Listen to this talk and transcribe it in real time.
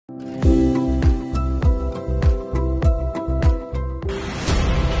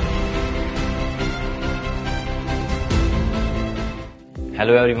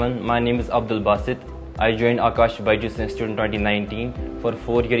Hello everyone, my name is Abdul Basit. I joined Akash Baijus Institute in 2019 for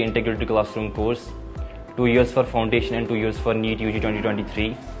 4-year integrated classroom course, 2 years for foundation and 2 years for NEET UG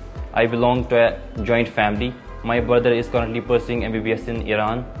 2023. I belong to a joint family. My brother is currently pursuing MBBS in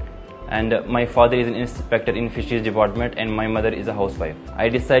Iran, and my father is an inspector in fisheries department, and my mother is a housewife. I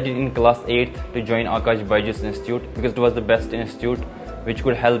decided in class 8th to join Akash Baijus Institute because it was the best institute which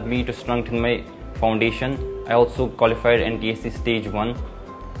could help me to strengthen my foundation. I also qualified NTSC stage 1,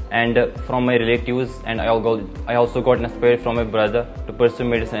 and from my relatives, and I also got inspired from my brother to pursue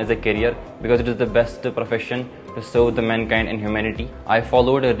medicine as a career because it is the best profession to serve the mankind and humanity. I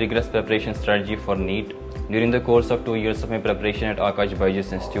followed a rigorous preparation strategy for NEET. During the course of 2 years of my preparation at Akash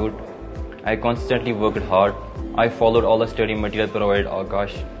Baijus Institute, I constantly worked hard. I followed all the study material provided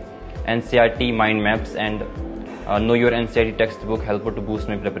Akash, NCERT mind maps, and Know Your NCERT textbook helped to boost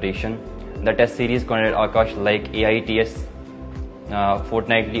my preparation. The test series conducted Akash like AITS,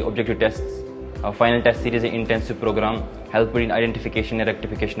 fortnightly objective tests, a final test series, an intensive program helped in identification and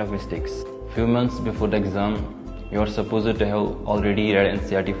rectification of mistakes. Few months before the exam, you are supposed to have already read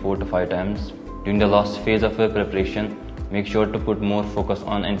NCERT 4 to 5 times. During the last phase of your preparation, make sure to put more focus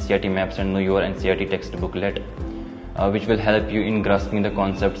on NCERT maps and Know Your NCERT text booklet, which will help you in grasping the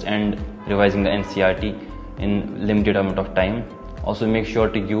concepts and revising the NCERT in limited amount of time. Also make sure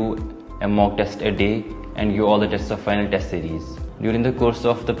to give a mock test a day and give all the tests of final test series. During the course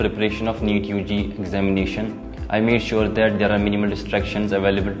of the preparation of NEET UG examination, I made sure that there are minimal distractions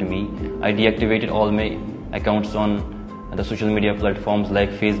available to me. I deactivated all my accounts on the social media platforms like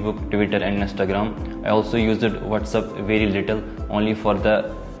Facebook, Twitter and Instagram. I also used WhatsApp very little, only for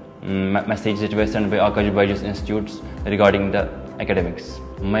the messages that were sent by Akash Baijus Institutes regarding the academics.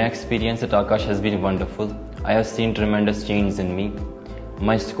 My experience at Akash has been wonderful. I have seen tremendous changes in me.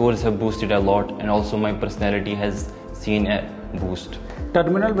 My scores have boosted a lot, and also my personality has seen a boost.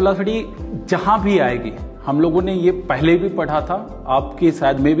 Terminal velocity जहाँ भी आएगी, हम लोगों ने ये पहले भी पढ़ा था, आपकी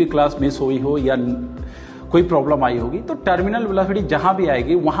शायद में भी क्लास मिस हुई हो या कोई प्रॉब्लम आई होगी, तो टर्मिनल वेलोसिटी जहाँ भी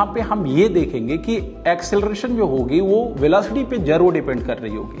आएगी वहाँ पे हम ये देखेंगे कि एक्सेलरेशन जो होगी वो वेलोसिटी पे जरूर डिपेंड कर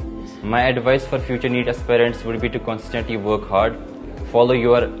रही होगी. My advice for future NEET aspirants would be to constantly work hard, follow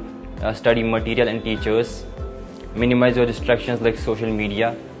your study material and teachers, minimize your distractions like social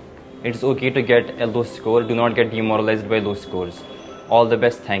media. It's okay to get a low score. Do not get demoralized by low scores. All the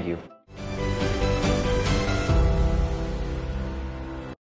best. Thank you.